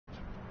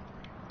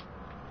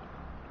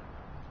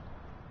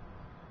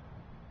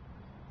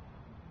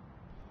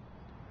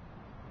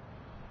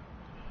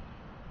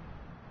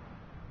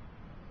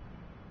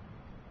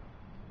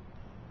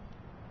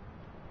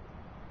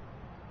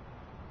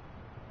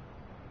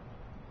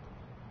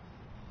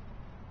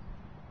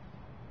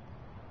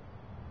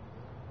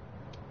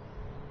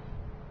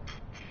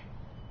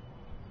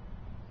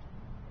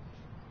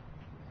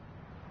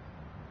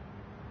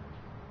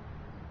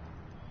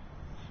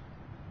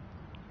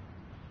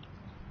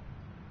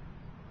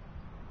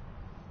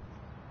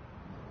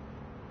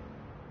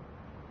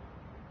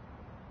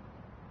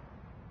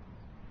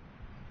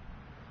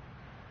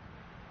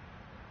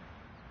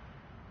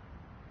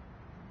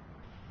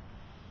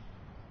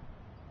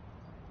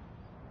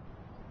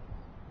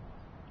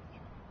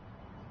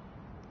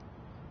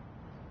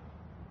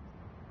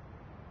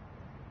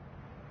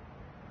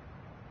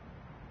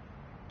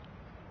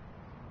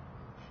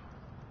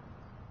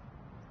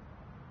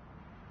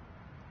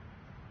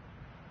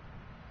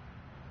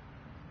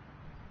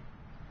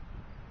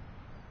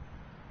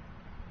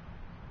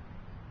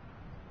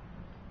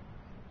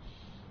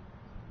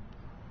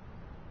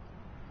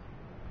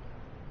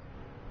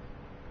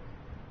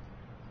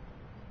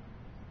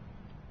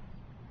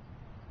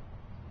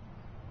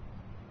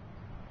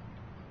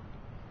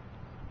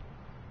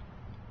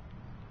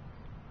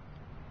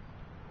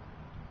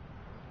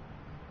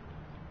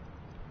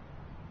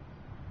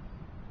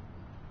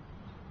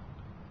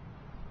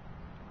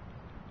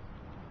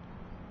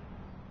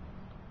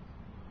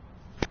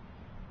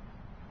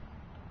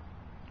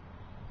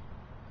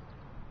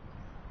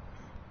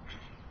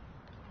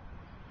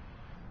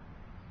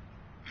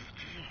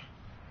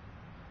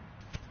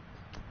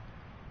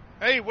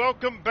Hey,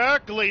 welcome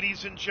back,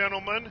 ladies and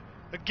gentlemen,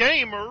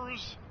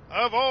 gamers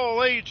of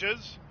all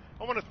ages.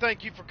 I want to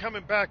thank you for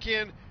coming back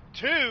in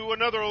to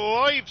another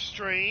live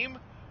stream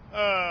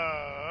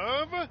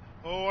of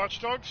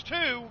Watch Dogs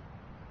 2.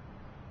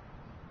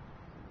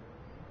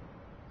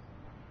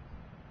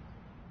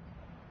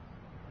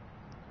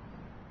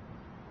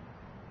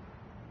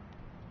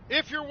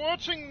 If you're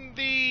watching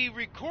the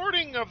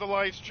recording of the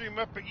live stream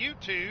up at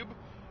YouTube,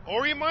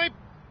 or you might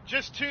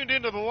just tuned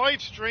into the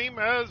live stream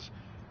as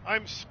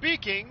I'm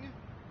speaking,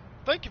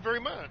 thank you very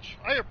much.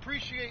 I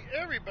appreciate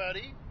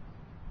everybody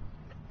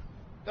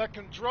that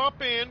can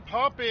drop in,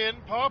 pop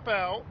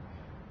out,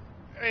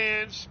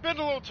 and spend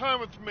a little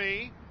time with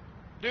me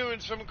doing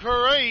some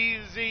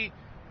crazy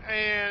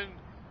and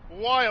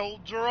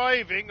wild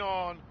driving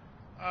on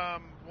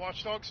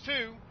Watch Dogs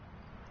 2.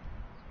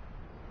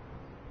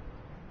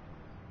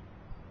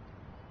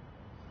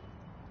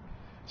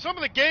 Some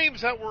of the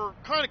games that we're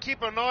kind of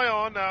keeping an eye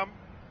on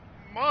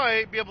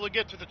might be able to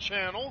get to the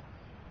channel.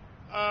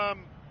 Are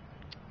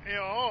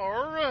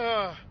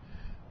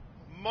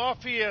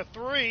Mafia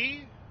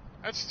 3.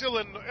 That's still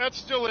in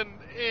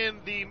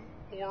the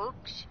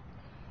works.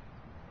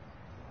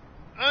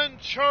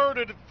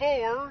 Uncharted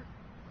 4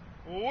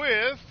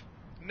 with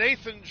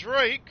Nathan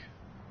Drake.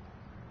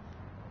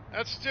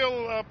 That's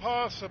still a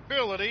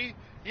possibility.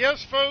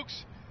 Yes,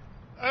 folks,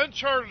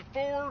 Uncharted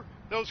 4,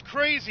 those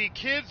crazy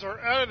kids are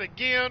at it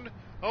again.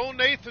 Oh,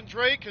 Nathan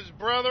Drake, his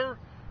brother,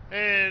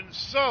 and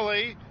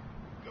Sully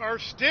are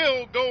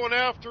still going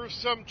after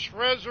some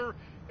treasure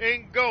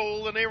in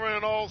gold, and they run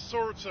in all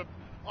sorts of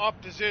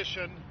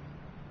opposition.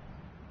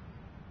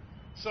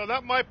 So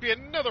that might be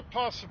another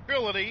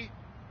possibility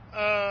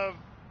of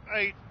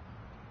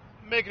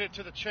making it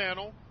to the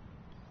channel.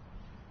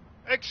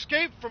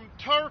 Escape from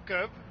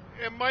Tarkov,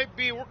 it might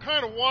be, we're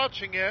kind of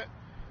watching it.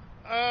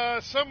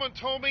 Someone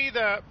told me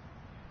that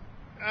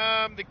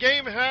the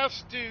game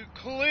has to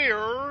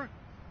clear,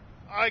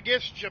 I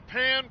guess,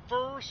 Japan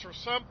first or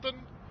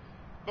something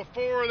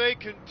before they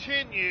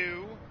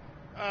continue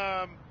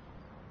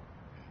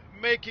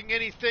making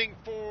anything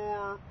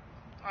for,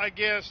 I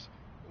guess,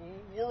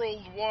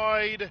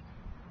 worldwide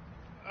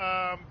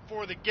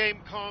for the game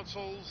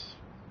consoles.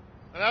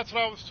 And that's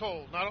what I was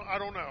told. I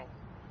don't know.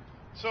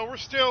 So we're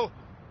still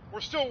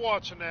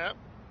watching that.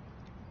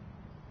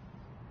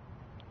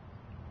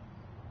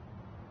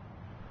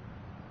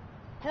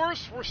 Of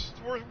course,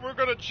 we're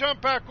going to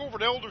jump back over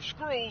to Elder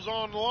Scrolls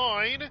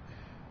Online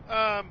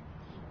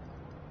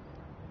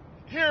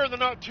here in the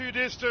not too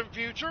distant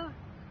future.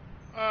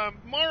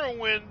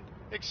 Morrowind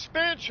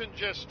expansion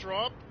just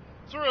dropped,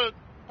 so we're going to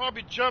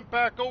probably jump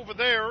back over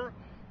there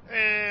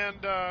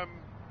and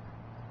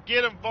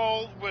get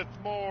involved with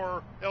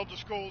more Elder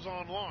Scrolls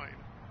Online.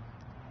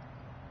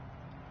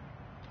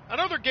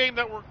 Another game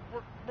that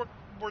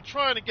we're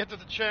trying to get to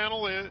the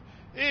channel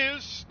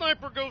is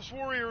Sniper Ghost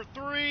Warrior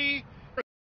 3.